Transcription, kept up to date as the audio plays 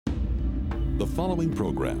The following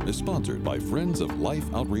program is sponsored by Friends of Life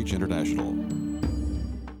Outreach International.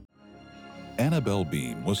 Annabel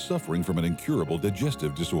Beam was suffering from an incurable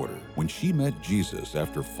digestive disorder when she met Jesus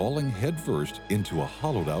after falling headfirst into a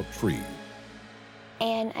hollowed-out tree.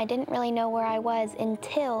 And I didn't really know where I was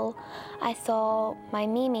until I saw my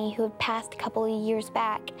Mimi, who had passed a couple of years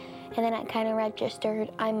back, and then I kind of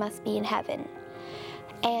registered I must be in heaven.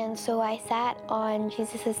 And so I sat on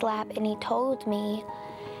Jesus' lap, and he told me,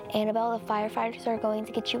 Annabelle, the firefighters are going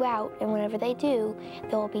to get you out, and whenever they do,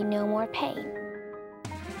 there will be no more pain.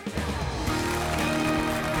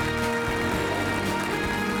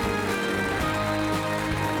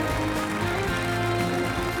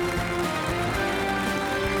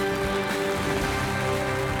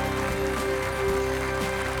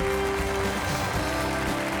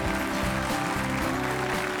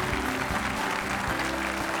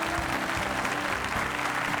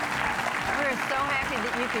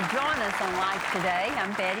 Join us on Life Today.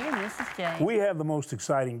 I'm Betty, and this is Jane. We have the most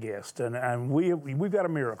exciting guest, and we've got a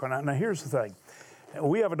miracle. Now, here's the thing: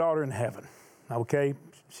 we have a daughter in heaven. Okay,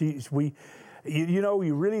 you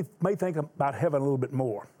really may think about heaven a little bit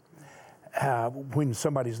more when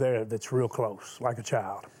somebody's there that's real close, like a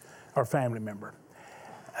child or family member.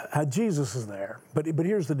 Jesus is there, but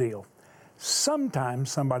here's the deal: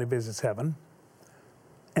 sometimes somebody visits heaven,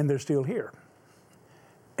 and they're still here.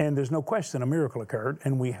 And there's no question a miracle occurred,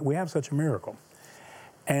 and we have such a miracle.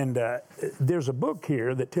 And there's a book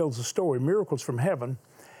here that tells the story, Miracles from Heaven.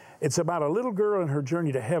 It's about a little girl and her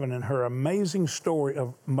journey to heaven and her amazing story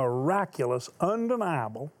of miraculous,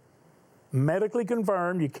 undeniable, medically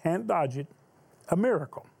confirmed, you can't dodge it, a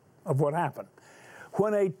miracle of what happened.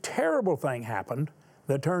 When a terrible thing happened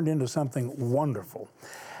that turned into something wonderful.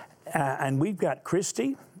 And we've got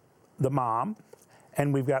Christy, the mom,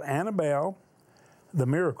 and we've got Annabel, the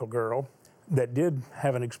miracle girl that did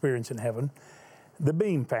have an experience in heaven, the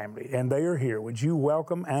Beam family, and they are here. Would you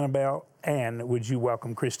welcome Annabel, and would you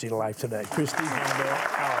welcome Christy to Life Today? Christy, Annabel,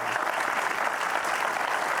 how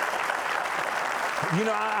are you? You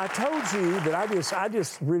know, I told you that I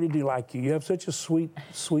just really do like you. You have such a sweet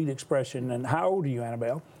expression. And how old are you,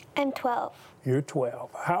 Annabel? I'm 12. You're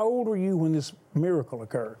 12. How old were you when this miracle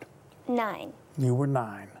occurred? 9. You were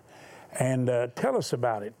 9. And tell us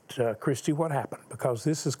about it, Christy, what happened? Because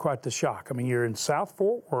this is quite the shock. I mean, you're in South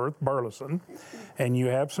Fort Worth, Burleson, and you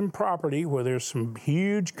have some property where there's some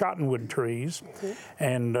huge cottonwood trees.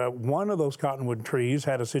 And one of those cottonwood trees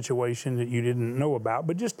had a situation that you didn't know about.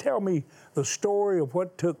 But just tell me the story of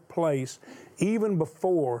what took place even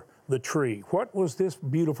before the tree. What was this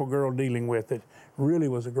beautiful girl dealing with that really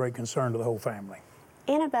was a great concern to the whole family?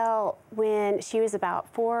 Annabelle, when she was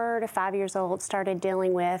about 4 to 5 years old, started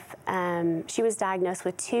dealing with, she was diagnosed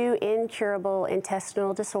with 2 incurable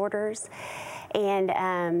intestinal disorders. And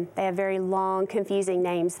they have very long, confusing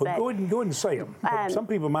names. But go ahead and say them. Some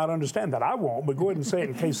people might understand that. I won't, but go ahead and say it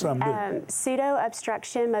in case some do.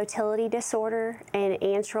 Pseudo-obstruction motility disorder and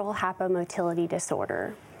antral hypomotility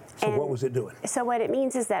disorder. So what was it doing? So what it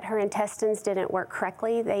means is that her intestines didn't work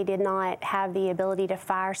correctly. They did not have the ability to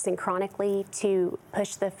fire synchronically to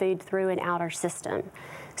push the food through and out her system.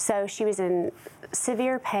 So she was in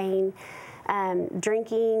severe pain.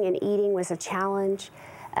 Drinking and eating was a challenge.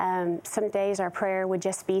 Some days our prayer would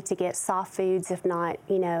just be to get soft foods, if not,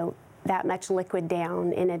 that much liquid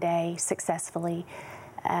down in a day successfully.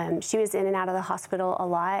 She was in and out of the hospital a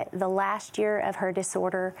lot. The last year of her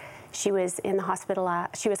disorder, she was in the hospital.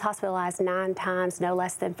 She was hospitalized 9 times, no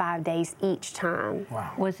less than 5 days each time.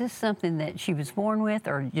 Wow. Was this something that she was born with,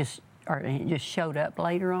 or it just showed up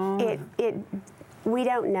later on? We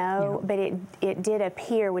don't know, but it did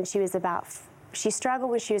appear when she was about. She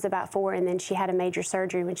struggled when she was about 4, and then she had a major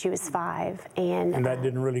surgery when she was 5. And that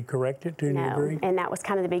didn't really correct it to any degree? And that was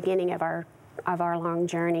kind of the beginning of our long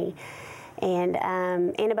journey. And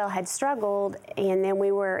Annabelle had struggled, and then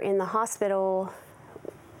we were in the hospital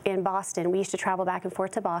in Boston. We used to travel back and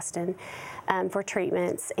forth to Boston for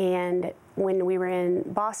treatments. And when we were in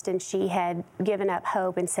Boston, she had given up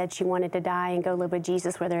hope and said she wanted to die and go live with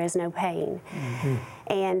Jesus where there is no pain.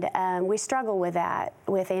 And we struggled with that,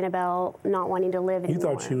 with Annabelle not wanting to live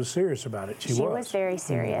anymore. You thought she was serious about it. She was very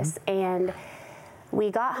serious. And we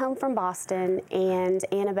got home from Boston, and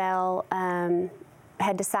Annabelle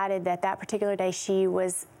had decided that particular day she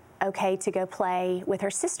was okay to go play with her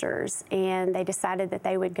sisters, and they decided that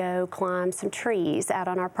they would go climb some trees out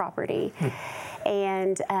on our property.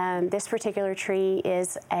 And this particular tree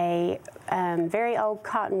is a very old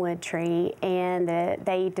cottonwood tree, and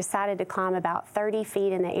they decided to climb about 30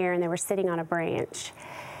 feet in the air, and they were sitting on a branch.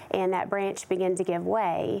 And that branch began to give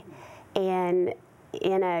way, and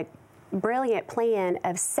in a brilliant plan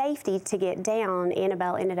of safety to get down,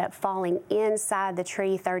 Annabel ended up falling inside the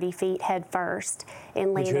tree 30 feet head first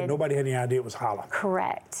and landed. Nobody had any idea it was hollow.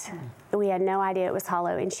 Correct. We had no idea it was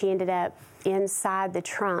hollow, and she ended up inside the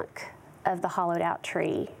trunk of the hollowed out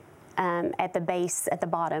tree at the base, at the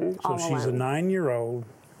bottom, So all she's a alone. 9-year-old.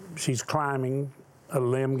 She's climbing. A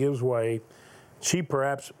limb gives way. She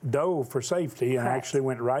perhaps dove for safety and Correct. actually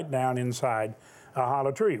went right down inside a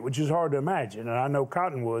hollow tree, which is hard to imagine. And I know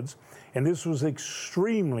cottonwoods, and this was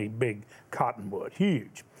extremely big cottonwood,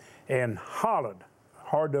 huge, and hollowed,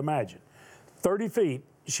 hard to imagine. 30 feet,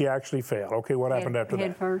 she actually fell. Okay, what happened after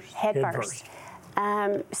Head that? first. Head Head first.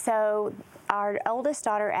 So our oldest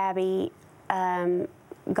daughter, Abby,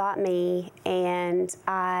 got me, and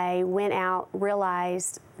I went out,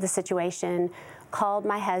 realized the situation, called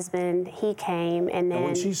my husband. He came, and then And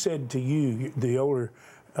when she said to you, the older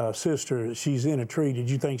sister, she's in a tree, did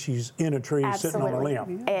you think she's in a tree sitting on a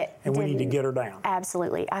Absolutely. limb? It And we need to didn't- get her down.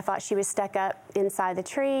 Absolutely. I thought she was stuck up inside the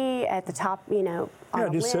tree at the top, on Yeah, a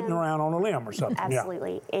just sitting limb. around on a limb or something. Yeah.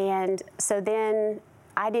 Absolutely. And so then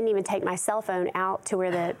I didn't even take my cell phone out to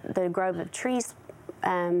where the grove of trees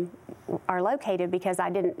are located, because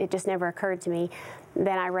it just never occurred to me.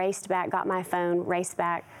 Then I raced back, got my phone, raced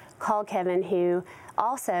back, called Kevin, who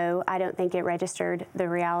also, I don't think it registered the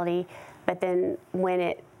reality, but then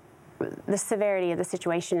when the severity of the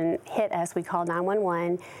situation hit us, we called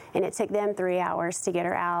 911, and it took them 3 hours to get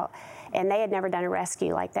her out, and they had never done a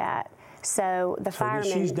rescue like that. So the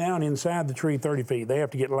firemen. She's down inside the tree 30 feet. They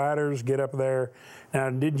have to get ladders, get up there.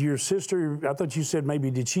 Now, did your sister, I thought you said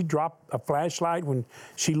maybe, did she drop a flashlight when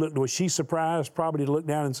she looked? Was she surprised probably to look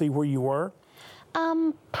down and see where you were?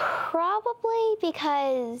 Probably,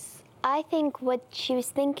 because I think what she was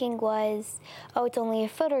thinking was, oh, it's only a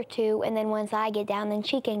foot or two, and then once I get down, then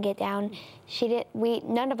she can get down.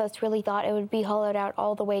 None of us really thought it would be hollowed out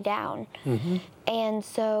all the way down. Mm-hmm. And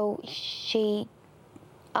so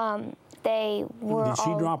they were Did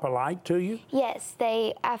she all, drop a light to you? Yes,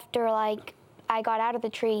 after I got out of the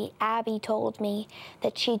tree, Abby told me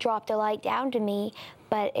that she dropped a light down to me,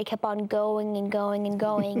 but it kept on going and going and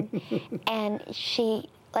going. And she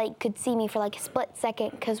could see me for a split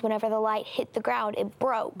second, because whenever the light hit the ground, it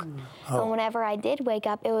broke. Oh. And whenever I did wake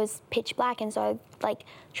up, it was pitch black, and so I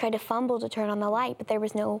tried to fumble to turn on the light, but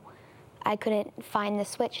I couldn't find the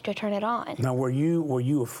switch to turn it on. Now, were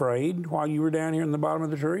you afraid while you were down here in the bottom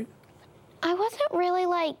of the tree? I wasn't really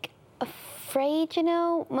afraid,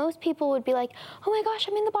 Most people would be like, oh my gosh,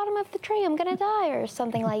 I'm in the bottom of the tree, I'm gonna die, or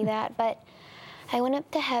something like that. But I went up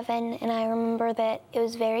to heaven, and I remember that it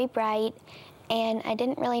was very bright, and I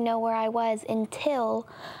didn't really know where I was until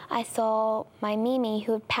I saw my Mimi,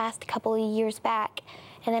 who had passed a couple of years back,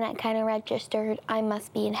 and then I kind of registered, I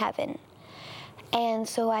must be in heaven. And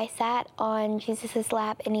so I sat on Jesus'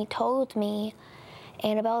 lap, and he told me,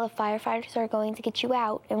 Annabelle, the firefighters are going to get you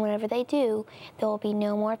out, and whenever they do, there will be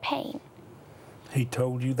no more pain. He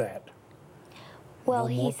told you that? Well, No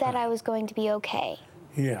he more said pain. I was going to be okay.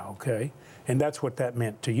 Yeah, okay. And that's what that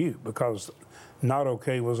meant to you, because not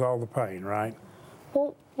okay was all the pain, right?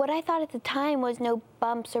 Well, what I thought at the time was no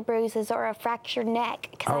bumps or bruises or a fractured neck,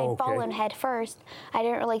 because I Oh, had okay. fallen head first. I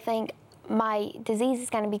didn't really think my disease is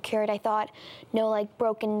going to be cured. I thought no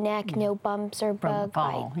broken neck, no bumps or From the bug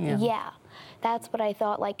fall, bite. yeah. That's what I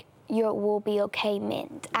thought you will be okay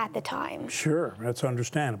meant at the time. Sure, that's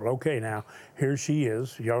understandable. Okay, now, here she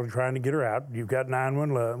is. Y'all are trying to get her out. You've got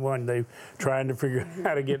 911. They're trying to figure out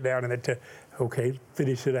how to get down in it. Okay,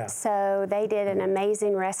 finish it out. So they did an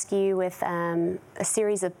amazing rescue with a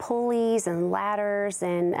series of pulleys and ladders,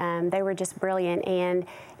 and they were just brilliant. And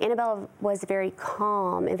Annabelle was very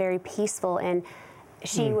calm and very peaceful, and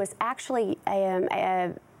she was actually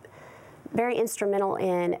very instrumental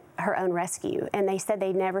in her own rescue. And they said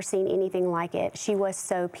they'd never seen anything like it. She was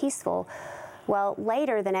so peaceful. Well,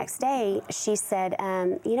 later the next day, she said,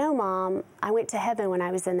 Mom, I went to heaven when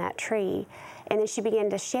I was in that tree. And then she began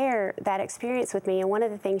to share that experience with me. And one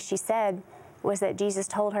of the things she said was that Jesus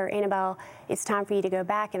told her, Annabelle, it's time for you to go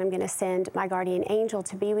back, and I'm going to send my guardian angel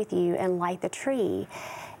to be with you and light the tree.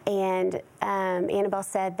 And Annabelle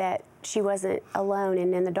said that she wasn't alone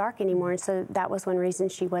and in the dark anymore, and so that was one reason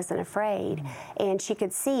she wasn't afraid. And she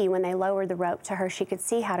could see when they lowered the rope to her, she could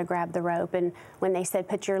see how to grab the rope. And when they said,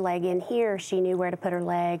 put your leg in here, she knew where to put her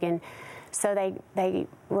leg. And so they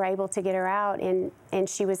were able to get her out, and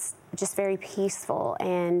she was just very peaceful.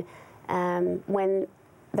 And when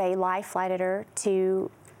they life flighted her to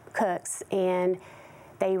Cook's, and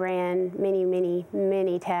they ran many, many,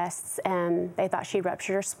 many tests. They thought she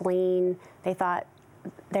ruptured her spleen. They thought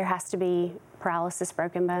there has to be paralysis,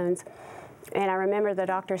 broken bones. And I remember the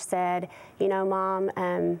doctor said, you know,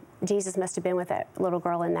 Mom, Jesus must have been with that little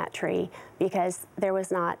girl in that tree, because there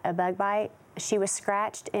was not a bug bite. She was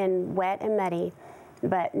scratched and wet and muddy,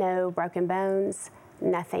 but no broken bones,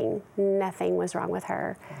 nothing. Nothing was wrong with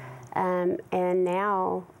her. And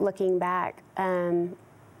now, looking back,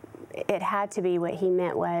 it had to be what he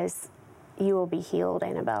meant was, you will be healed,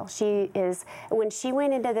 Annabel. When she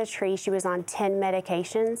went into the tree, she was on 10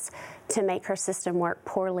 medications to make her system work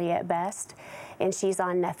poorly at best, and she's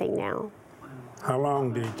on nothing now. How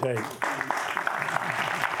long did it take?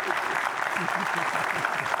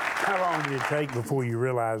 How long did it take before you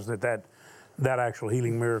realized that actual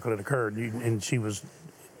healing miracle had occurred, and she was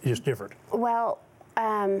just different? Well,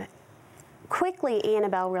 quickly,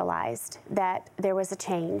 Annabel realized that there was a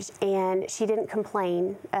change, and she didn't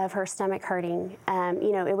complain of her stomach hurting.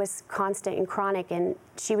 You know, it was constant and chronic, and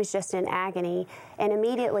she was just in agony. And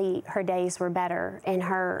immediately, her days were better, and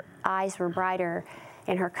her eyes were brighter,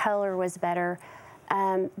 and her color was better.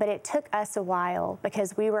 But it took us a while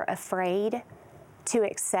because we were afraid to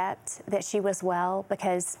accept that she was well,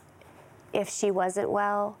 because if she wasn't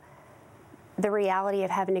well, the reality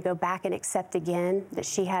of having to go back and accept again that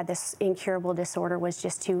she had this incurable disorder was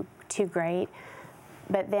just too great.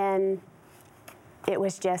 But then it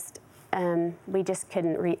was just, we just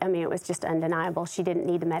couldn't, it was just undeniable. She didn't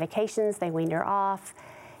need the medications, they weaned her off,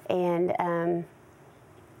 and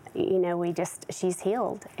you know, she's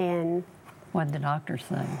healed. And what did the doctors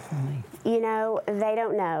say? you know, they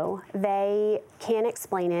don't know. They can't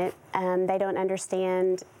explain it. They don't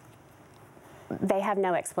understand. They have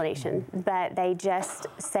no explanation, but they just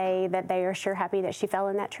say that they are sure happy that she fell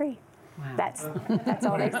in that tree. Wow. That's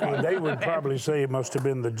all they say. They would probably say it must have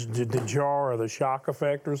been the jar or the shock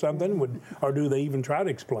effect or something. Or do they even try to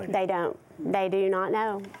explain it? They don't. They do not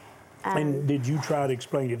know. And did you try to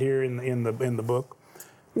explain it here in the book?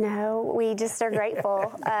 No, we just are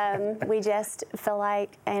grateful. We just feel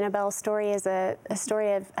like Annabelle's story is a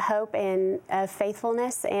story of hope and of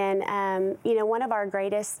faithfulness. And you know, one of our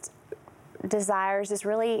greatest desires is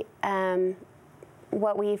really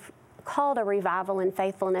what we've called a revival in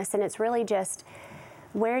faithfulness, and it's really just,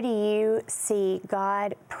 where do you see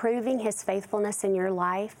God proving his faithfulness in your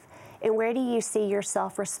life, and where do you see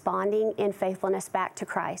yourself responding in faithfulness back to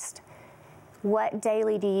Christ? What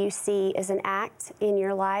daily do you see as an act in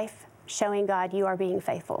your life showing God you are being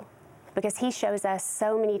faithful? Because he shows us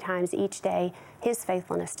so many times each day his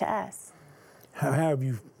faithfulness to us. How have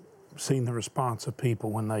you seen the response of people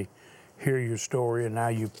when they hear your story, and now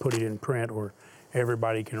you've put it in print where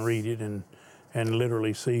everybody can read it and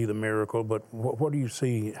literally see the miracle? But what do you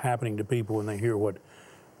see happening to people when they hear what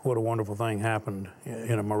a wonderful thing happened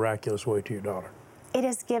in a miraculous way to your daughter? It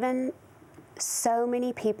has given so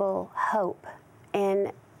many people hope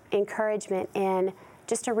and encouragement, and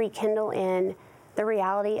just to rekindle in the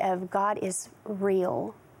reality of God is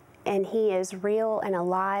real, and he is real and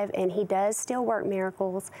alive, and he does still work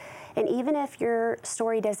miracles. And even if your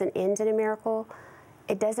story doesn't end in a miracle,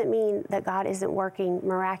 it doesn't mean that God isn't working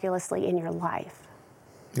miraculously in your life.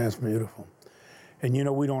 That's beautiful. And you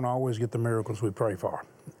know, we don't always get the miracles we pray for.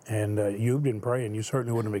 And you've been praying, you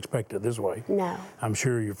certainly wouldn't have expected it this way. No. I'm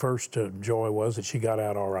sure your first joy was that she got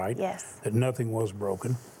out all right. Yes. That nothing was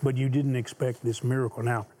broken. But you didn't expect this miracle.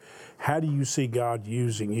 Now, how do you see God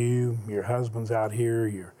using you? Your husband's out here,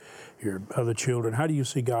 your other children. How do you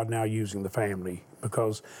see God now using the family?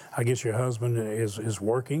 Because I guess your husband is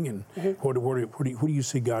working, and what do you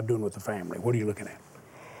see God doing with the family? What are you looking at?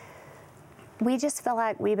 We just feel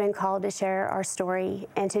like we've been called to share our story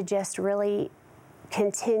and to just really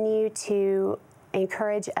continue to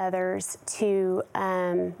encourage others to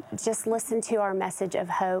just listen to our message of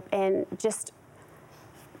hope, and just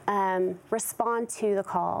respond to the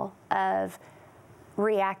call of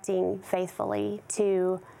reacting faithfully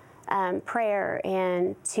to prayer,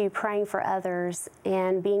 and to praying for others,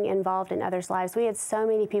 and being involved in others' lives. We had so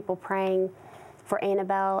many people praying for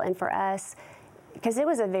Annabel and for us, because it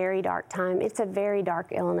was a very dark time. It's a very dark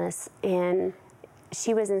illness, and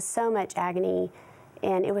she was in so much agony,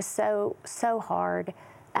 and it was so hard.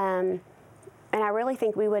 And I really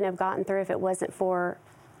think we wouldn't have gotten through if it wasn't for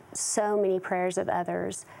so many prayers of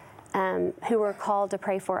others who were called to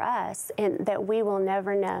pray for us, and that we will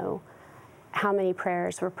never know how many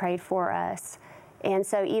prayers were prayed for us. And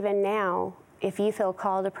so even now, if you feel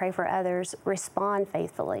called to pray for others, respond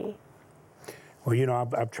faithfully. Well, you know,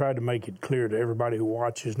 I've tried to make it clear to everybody who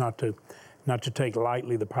watches not to take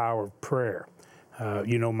lightly the power of prayer.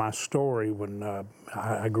 You know, my story, when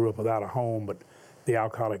I grew up without a home, but the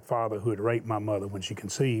alcoholic father who had raped my mother when she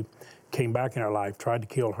conceived came back in her life, tried to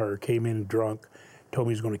kill her, came in drunk, told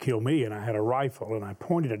me he was going to kill me, and I had a rifle, and I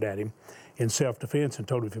pointed it at him in self-defense and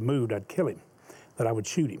told him if he moved, I'd kill him, that I would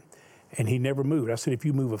shoot him. And he never moved. I said, if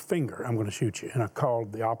you move a finger, I'm going to shoot you. And I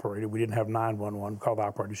called the operator. We didn't have 911. Called the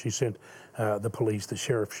operator. She sent the police. The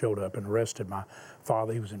sheriff showed up and arrested my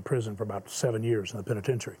father. He was in prison for about 7 years in the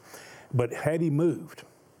penitentiary. But had he moved,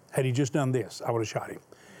 had he just done this, I would have shot him.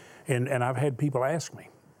 And I've had people ask me,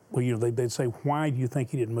 well, you know, they'd say, why do you think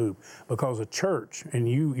he didn't move? Because a church, and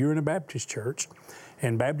you're in a Baptist church,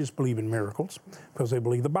 and Baptists believe in miracles because they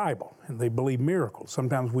believe the Bible and they believe miracles.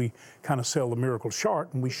 Sometimes we kind of sell the miracle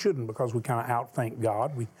short, and we shouldn't, because we kind of outthink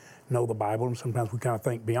God. We know the Bible, and sometimes we kind of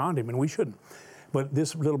think beyond Him, and we shouldn't. But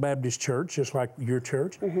this little Baptist church, just like your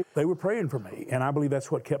church, they were praying for me, and I believe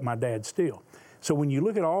that's what kept my dad still. So when you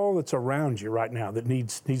look at all that's around you right now that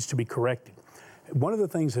needs to be corrected, one of the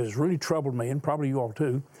things that has really troubled me, and probably you all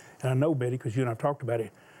too, and I know, Betty, because you and I have talked about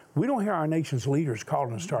it, we don't hear our nation's leaders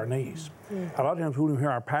calling us to our knees. A lot of times we don't hear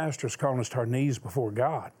our pastors calling us to our knees before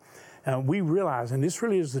God. And we realize, and this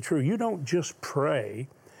really is the truth, you don't just pray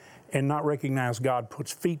and not recognize God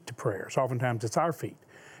puts feet to prayers. Oftentimes it's our feet.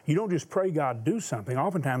 You don't just pray God do something.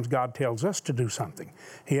 Oftentimes God tells us to do something.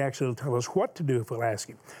 He actually will tell us what to do if we'll ask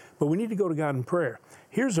Him. But we need to go to God in prayer.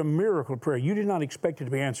 Here's a miracle prayer. You did not expect it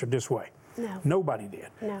to be answered this way. No. Nobody did.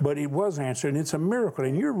 No. But it was answered, and it's a miracle.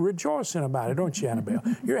 And you're rejoicing about it, don't you, Annabel?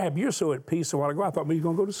 You're happy. You're so at peace a while ago. I thought maybe you're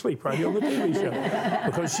going to go to sleep right here on the TV show.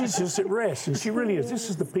 Because she's just at rest, and she really is. This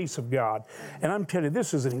is the peace of God. And I'm telling you,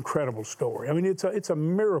 this is an incredible story. I mean, it's a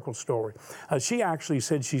miracle story. She actually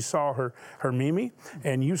said she saw her Mimi,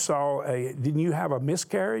 and you saw didn't you have a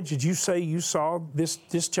miscarriage? Did you say you saw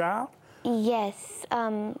this child? Yes.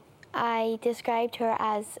 I described her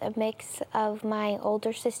as a mix of my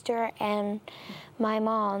older sister and my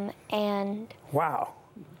mom, and wow.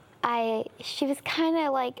 She was kind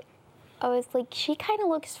of like, I was like, she kind of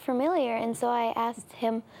looks familiar, and so I asked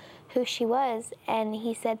him who she was, and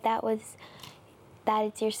he said that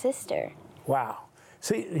it's your sister. Wow.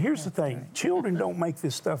 See, here's the thing. Children don't make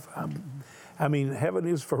this stuff up. I mean, heaven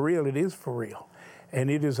is for real. It is for real. And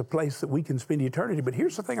it is a place that we can spend eternity. But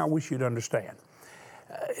here's the thing I wish you'd understand.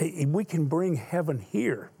 We can bring heaven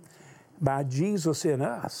here by Jesus in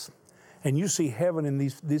us. And you see heaven in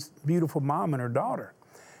this beautiful mom and her daughter.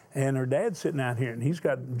 And her dad's sitting out here, and he's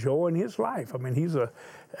got joy in his life. I mean, he's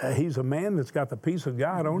a man that's got the peace of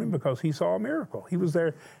God on him because he saw a miracle. He was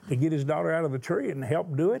there to get his daughter out of the tree and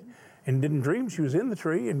help do it, and didn't dream she was in the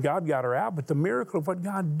tree, and God got her out. But the miracle of what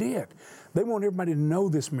God did, they want everybody to know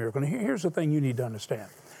this miracle. And here's the thing you need to understand.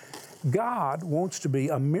 God wants to be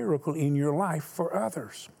a miracle in your life for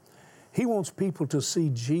others. He wants people to see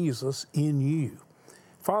Jesus in you.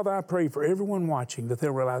 Father, I pray for everyone watching that they'll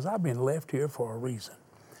realize I've been left here for a reason,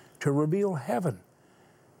 to reveal heaven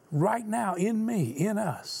right now in me, in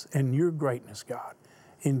us, and your greatness, God,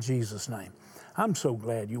 in Jesus' name. I'm so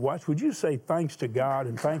glad you watched. Would you say thanks to God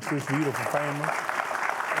and thanks to this beautiful family?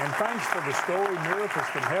 And thanks for the story, Miracles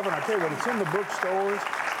from Heaven. I tell you what, it's in the bookstores.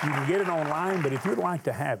 You can get it online, but if you'd like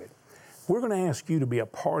to have it, we're going to ask you to be a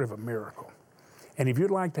part of a miracle. And if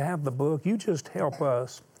you'd like to have the book, you just help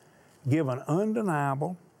us give an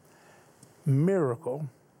undeniable miracle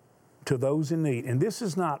to those in need. And this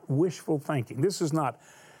is not wishful thinking. This is not,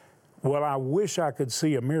 well, I wish I could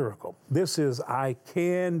see a miracle. This is, I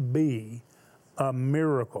can be a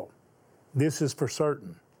miracle. This is for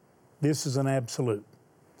certain. This is an absolute.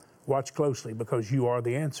 Watch closely, because you are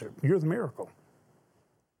the answer. You're the miracle.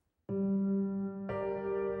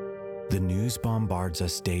 The news bombards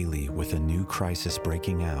us daily with a new crisis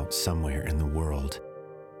breaking out somewhere in the world.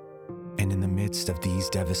 And in the midst of these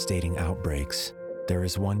devastating outbreaks, there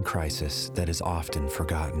is one crisis that is often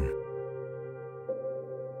forgotten.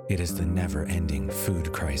 It is the never-ending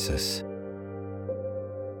food crisis.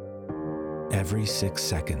 Every 6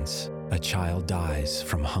 seconds, a child dies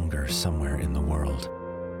from hunger somewhere in the world.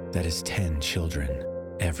 That is 10 children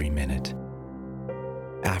every minute.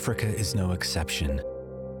 Africa is no exception.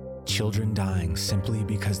 Children dying simply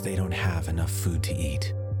because they don't have enough food to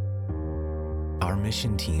eat. Our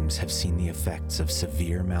mission teams have seen the effects of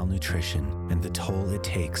severe malnutrition and the toll it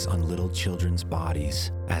takes on little children's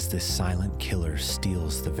bodies as this silent killer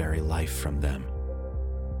steals the very life from them,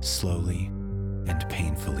 slowly and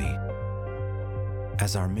painfully.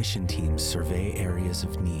 As our mission teams survey areas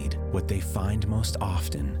of need, what they find most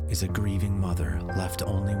often is a grieving mother left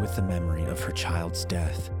only with the memory of her child's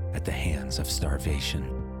death at the hands of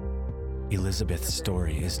starvation. Elizabeth's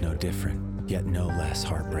story is no different, yet no less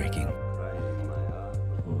heartbreaking.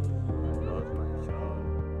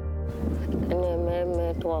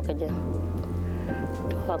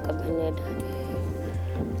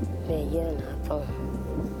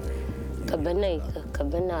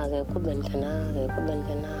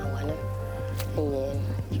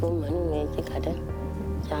 Chúa manu me chứ cả đó,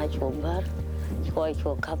 cha chúa bar,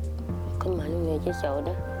 chúa khắp, cái manu me chứ cháu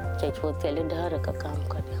đó, cha chúa tiền lên đó rồi các cam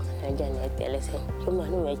cả đó, anh dân này tiền lên xem, chúa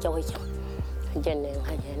manu me cháu hay cháu, anh dân này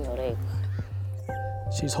hay dân nó rồi.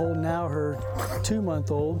 She's holding now her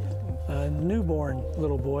 2-month-old newborn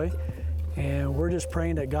little boy, and we're just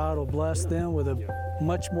praying that God will bless them with a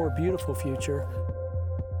much more beautiful future.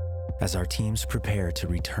 As our teams prepare to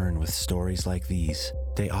return with stories like these,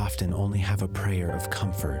 they often only have a prayer of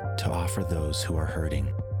comfort to offer those who are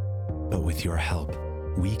hurting. But with your help,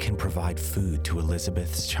 we can provide food to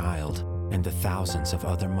Elizabeth's child and the thousands of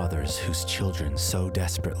other mothers whose children so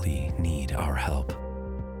desperately need our help.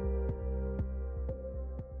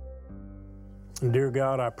 Dear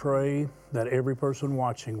God, I pray that every person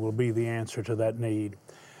watching will be the answer to that need.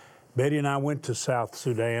 Betty and I went to South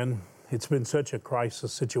Sudan. It's been such a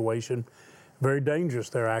crisis situation. Very dangerous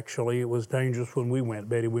there, actually. It was dangerous when we went.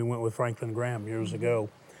 Betty, we went with Franklin Graham years ago.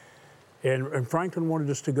 And Franklin wanted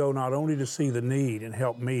us to go not only to see the need and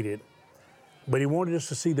help meet it, but he wanted us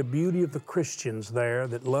to see the beauty of the Christians there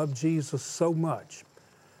that loved Jesus so much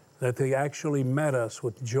that they actually met us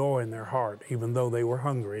with joy in their heart, even though they were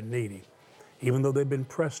hungry and needy, even though they'd been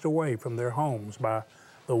pressed away from their homes by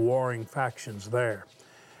the warring factions there.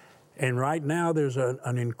 And right now there's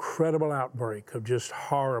an incredible outbreak of just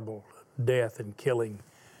horrible death and killing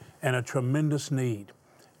and a tremendous need,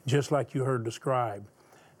 just like you heard described.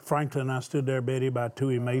 Franklin and I stood there, Betty, by two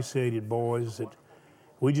emaciated boys that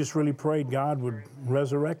we just really prayed God would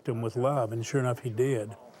resurrect them with love, and sure enough, He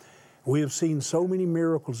did. We have seen so many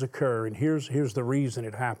miracles occur, and here's the reason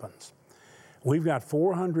it happens. We've got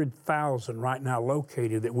 400,000 right now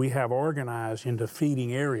located that we have organized into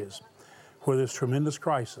feeding areas where there's tremendous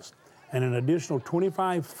crisis, and an additional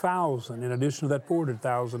 25,000 in addition to that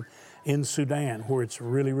 400,000 in Sudan, where it's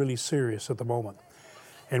really, really serious at the moment.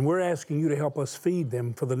 And we're asking you to help us feed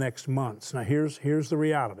them for the next months. Now here's the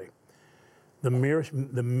reality. The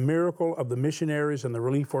miracle of the missionaries and the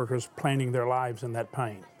relief workers planning their lives in that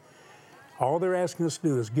pain. All they're asking us to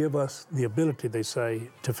do is give us the ability, they say,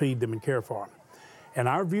 to feed them and care for them. And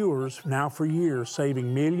our viewers, now for years,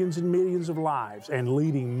 saving millions and millions of lives and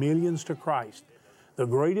leading millions to Christ. The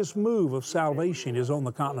greatest move of salvation is on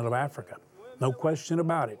the continent of Africa. No question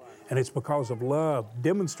about it. And it's because of love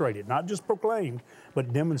demonstrated, not just proclaimed,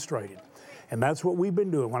 but demonstrated. And that's what we've been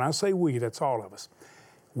doing. When I say we, that's all of us.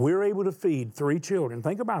 We're able to feed 3 children.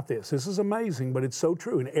 Think about this. This is amazing, but it's so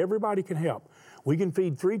true, and everybody can help. We can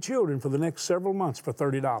feed 3 children for the next several months for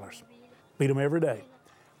 $30. Feed them every day.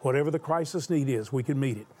 Whatever the crisis need is, we can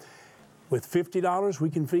meet it. With $50, we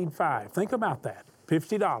can feed 5. Think about that.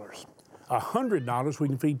 $50. $100, we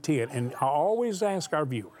can feed 10. And I always ask our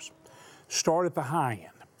viewers, start at the high end.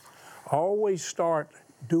 Always start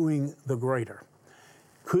doing the greater.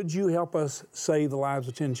 Could you help us save the lives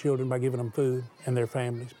of 10 children by giving them food and their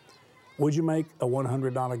families? Would you make a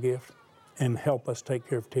 $100 gift and help us take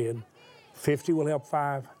care of 10? 50 will help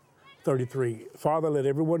 5, 33. Father, let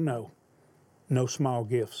everyone know, no small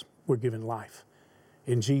gifts. We're giving life.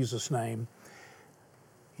 In Jesus' name,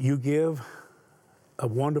 you give a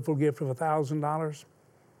wonderful gift of $1,000.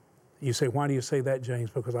 You say, why do you say that, James?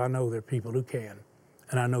 Because I know there are people who can,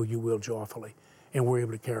 and I know you will joyfully, and we're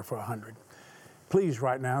able to care for 100. Please,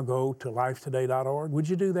 right now, go to lifetoday.org. Would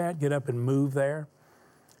you do that? Get up and move there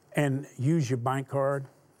and use your bank card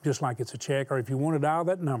just like it's a check, or if you want to dial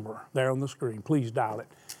that number there on the screen, please dial it.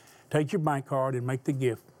 Take your bank card and make the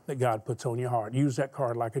gift that God puts on your heart. Use that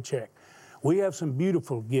card like a check. We have some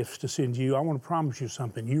beautiful gifts to send you. I want to promise you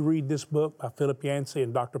something. You read this book by Philip Yancey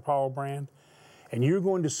and Dr. Paul Brand, and you're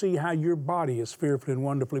going to see how your body is fearfully and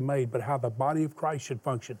wonderfully made, but how the body of Christ should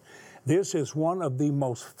function. This is one of the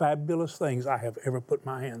most fabulous things I have ever put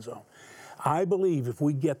my hands on. I believe if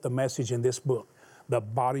we get the message in this book, the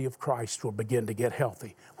body of Christ will begin to get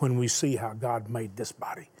healthy when we see how God made this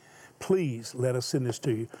body. Please let us send this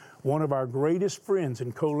to you. One of our greatest friends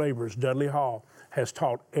and co-laborers, Dudley Hall, has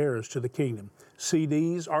taught heirs to the kingdom.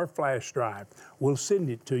 CDs or flash drive. We'll send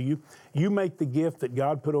it to you. You make the gift that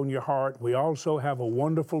God put on your heart. We also have a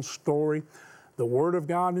wonderful story, the Word of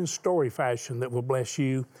God in story fashion, that will bless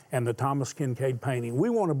you, and the Thomas Kincaid painting. We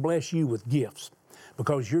want to bless you with gifts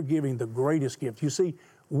because you're giving the greatest gift. You see,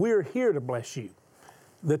 we're here to bless you.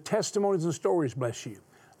 The testimonies and stories bless you.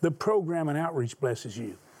 The program and outreach blesses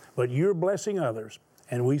you. But you're blessing others,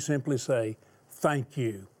 and we simply say, thank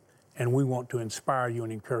you, and we want to inspire you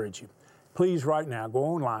and encourage you. Please, right now, go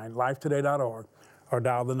online, lifetoday.org, or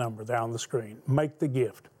dial the number there on the screen. Make the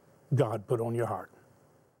gift God put on your heart.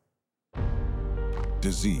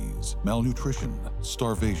 Disease, malnutrition,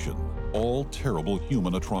 starvation, all terrible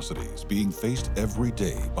human atrocities being faced every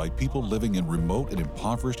day by people living in remote and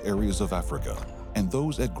impoverished areas of Africa. And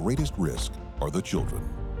those at greatest risk are the children.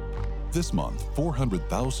 This month,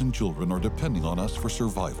 400,000 children are depending on us for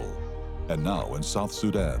survival. And now in South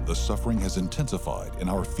Sudan, the suffering has intensified and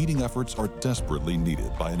our feeding efforts are desperately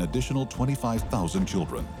needed by an additional 25,000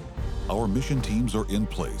 children. Our mission teams are in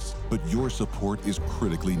place, but your support is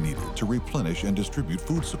critically needed to replenish and distribute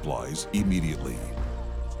food supplies immediately.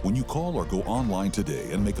 When you call or go online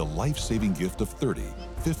today and make a life-saving gift of $30,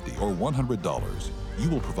 $50, or $100, you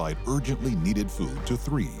will provide urgently needed food to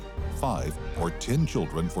 3, 5, or 10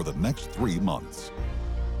 children for the next 3 months.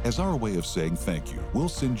 As our way of saying thank you, we'll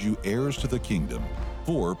send you Heirs to the Kingdom,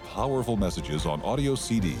 4 powerful messages on audio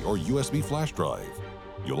CD or USB flash drive.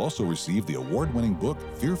 You'll also receive the award-winning book,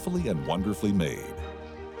 Fearfully and Wonderfully Made.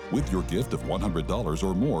 With your gift of $100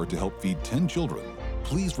 or more to help feed 10 children,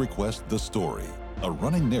 please request The Story, a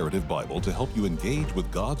running narrative Bible to help you engage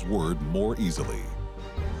with God's Word more easily.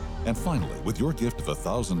 And finally, with your gift of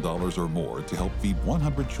 $1,000 or more to help feed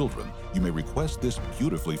 100 children, you may request this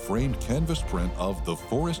beautifully framed canvas print of The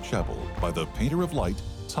Forest Chapel by the painter of light,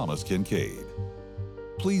 Thomas Kincaid.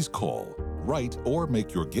 Please call, write, or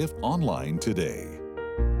make your gift online today.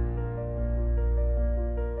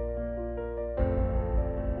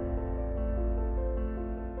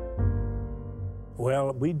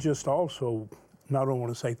 Well, we just also not only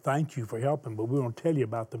want to say thank you for helping, but we want to tell you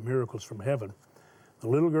about the miracles from heaven. The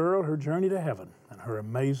little girl, her journey to heaven, and her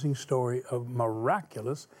amazing story of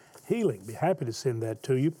miraculous healing. Be happy to send that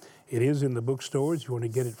to you. It is in the bookstores. You want to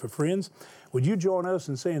get it for friends. Would you join us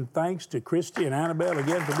in saying thanks to Christy and Annabel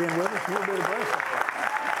again for being with us? You're a blessing.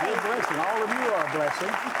 You're a blessing. All of you are a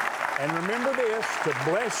blessing. And remember this, to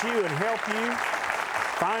bless you and help you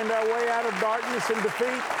find our way out of darkness and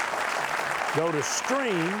defeat, go to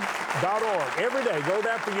stream.org. Every day, go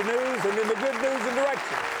there for your news and then the good news and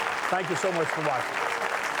direction. Thank you so much for watching.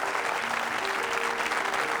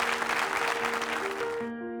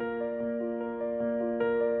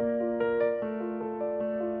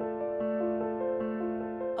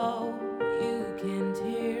 Oh, you can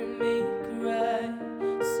hear me cry,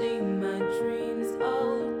 see my dreams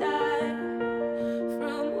all die,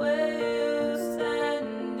 from where you're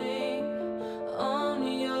standing on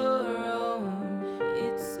your own.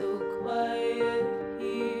 It's so quiet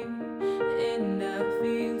here, and I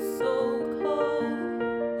feel so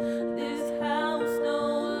cold. This house no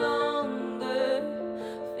longer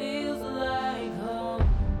feels like home.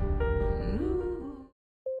 Ooh.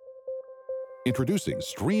 Introducing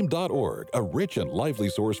Stream.org, a rich and lively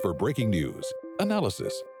source for breaking news,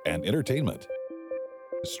 analysis, and entertainment.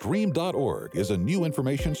 Stream.org is a new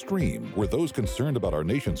information stream where those concerned about our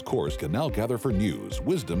nation's course can now gather for news,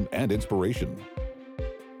 wisdom, and inspiration.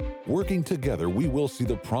 Working together, we will see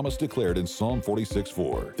the promise declared in Psalm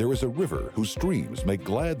 46:4. There is a river whose streams make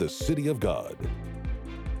glad the city of God.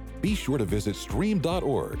 Be sure to visit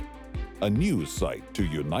Stream.org, a news site to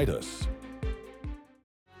unite us.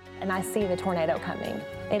 And I see the tornado coming.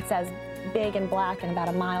 It's as big and black and about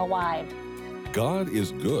a mile wide. God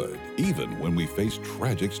is good, even when we face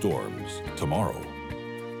tragic storms. Tomorrow.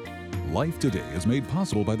 Life Today is made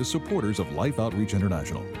possible by the supporters of Life Outreach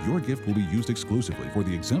International. Your gift will be used exclusively for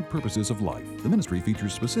the exempt purposes of life. The ministry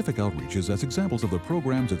features specific outreaches as examples of the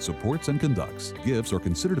programs it supports and conducts. Gifts are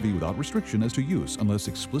considered to be without restriction as to use unless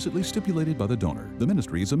explicitly stipulated by the donor. The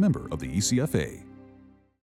ministry is a member of the ECFA.